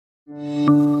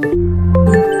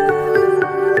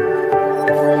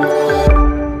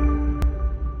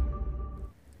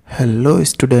Hello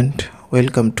student,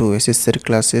 welcome to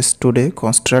shsirclasses. Today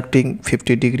constructing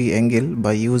 50-degree angle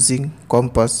by using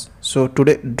compass. So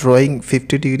today drawing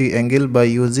 50-degree angle by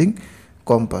using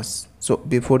compass. So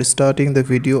before starting the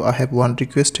video, I have one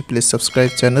request. Please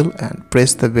subscribe channel and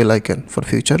press the bell icon for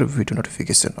future video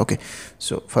notification. Okay,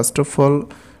 so first of all,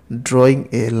 drawing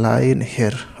a line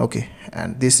here. Okay,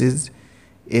 and this is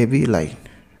AB line.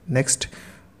 Next,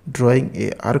 drawing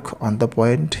a arc on the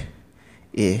point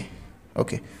A.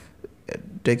 Okay,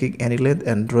 taking any length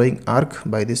and drawing arc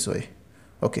by this way.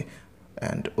 Okay,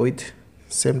 and with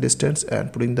same distance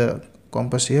and putting the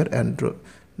compass here and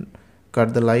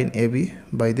cut the line AB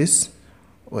by this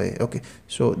way. Okay,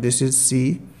 so this is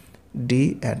C,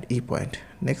 D and E point.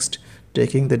 Next,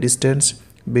 taking the distance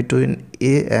between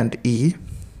A and E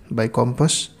by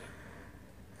compass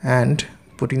and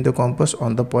putting the compass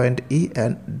on the point E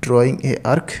and drawing a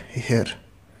arc here.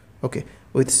 Okay,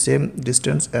 with same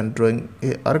distance and drawing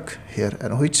a arc here,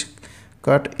 and which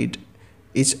cut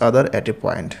each other at a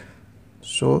point.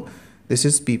 So this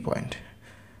is P point.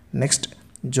 Next,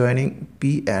 joining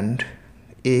P and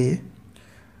A.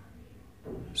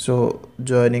 So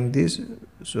joining this,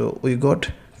 so we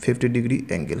got 50-degree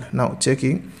angle. Now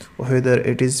checking whether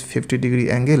it is 50-degree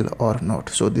angle or not.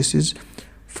 So this is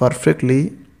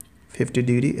perfectly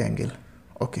 50-degree angle.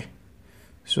 Okay,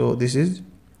 so this is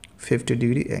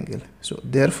 50-degree angle. So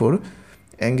therefore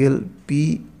angle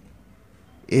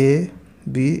PAB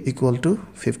equal to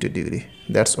 50 degree.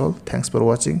 That's all. Thanks for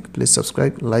watching. Please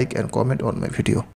subscribe, like and comment on my video.